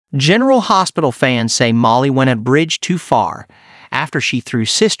General Hospital fans say Molly went a bridge too far after she threw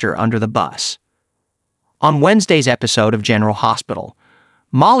sister under the bus. On Wednesday's episode of General Hospital,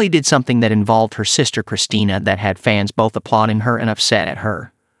 Molly did something that involved her sister Christina that had fans both applauding her and upset at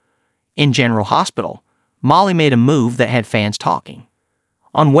her. In General Hospital, Molly made a move that had fans talking.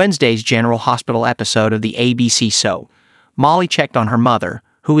 On Wednesday's General Hospital episode of the ABC soap, Molly checked on her mother,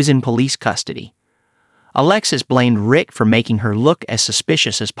 who is in police custody. Alexis blamed Rick for making her look as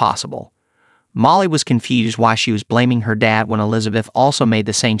suspicious as possible. Molly was confused why she was blaming her dad when Elizabeth also made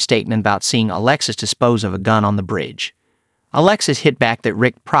the same statement about seeing Alexis dispose of a gun on the bridge. Alexis hit back that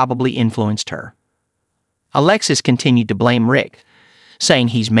Rick probably influenced her. Alexis continued to blame Rick, saying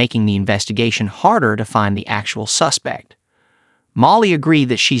he's making the investigation harder to find the actual suspect. Molly agreed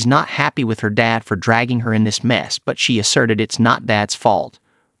that she's not happy with her dad for dragging her in this mess, but she asserted it's not Dad's fault,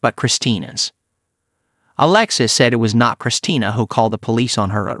 but Christina's. Alexis said it was not Christina who called the police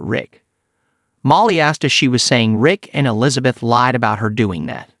on her but Rick. Molly asked if she was saying Rick and Elizabeth lied about her doing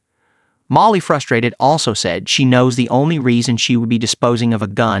that. Molly, frustrated, also said she knows the only reason she would be disposing of a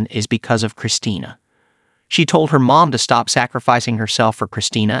gun is because of Christina. She told her mom to stop sacrificing herself for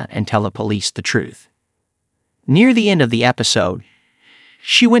Christina and tell the police the truth. Near the end of the episode,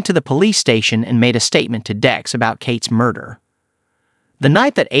 she went to the police station and made a statement to Dex about Kate's murder. The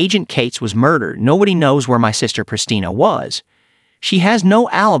night that Agent Cates was murdered, nobody knows where my sister Christina was. She has no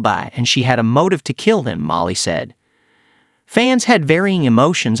alibi and she had a motive to kill him, Molly said. Fans had varying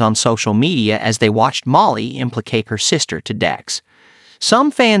emotions on social media as they watched Molly implicate her sister to Dex. Some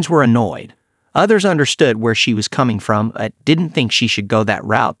fans were annoyed. Others understood where she was coming from but didn't think she should go that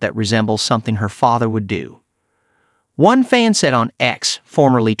route that resembles something her father would do. One fan said on X,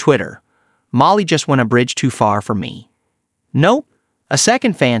 formerly Twitter, "Molly just went a bridge too far for me." Nope. A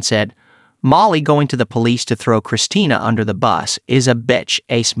second fan said, "Molly going to the police to throw Christina under the bus is a bitch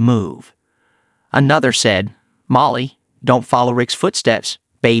ace move." Another said, "Molly, don't follow Rick's footsteps,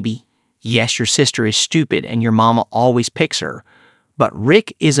 baby. Yes, your sister is stupid and your mama always picks her, but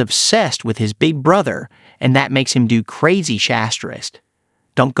Rick is obsessed with his big brother and that makes him do crazy shastrist.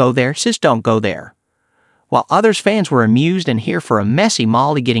 Don't go there, sis, don't go there." While others fans were amused and here for a messy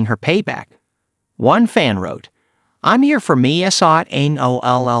Molly getting her payback. One fan wrote, "I'm here for me, I saw it, ain't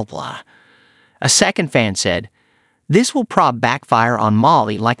blah." A second fan said, "This will prob backfire on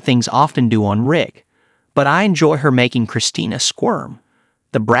Molly like things often do on Rick, but I enjoy her making Christina squirm.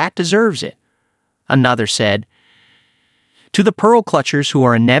 The brat deserves it." Another said, "To the pearl clutchers who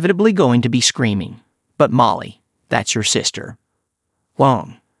are inevitably going to be screaming, but Molly, that's your sister."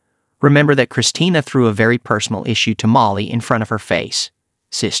 Long. Remember that Christina threw a very personal issue to Molly in front of her face.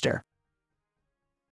 Sister.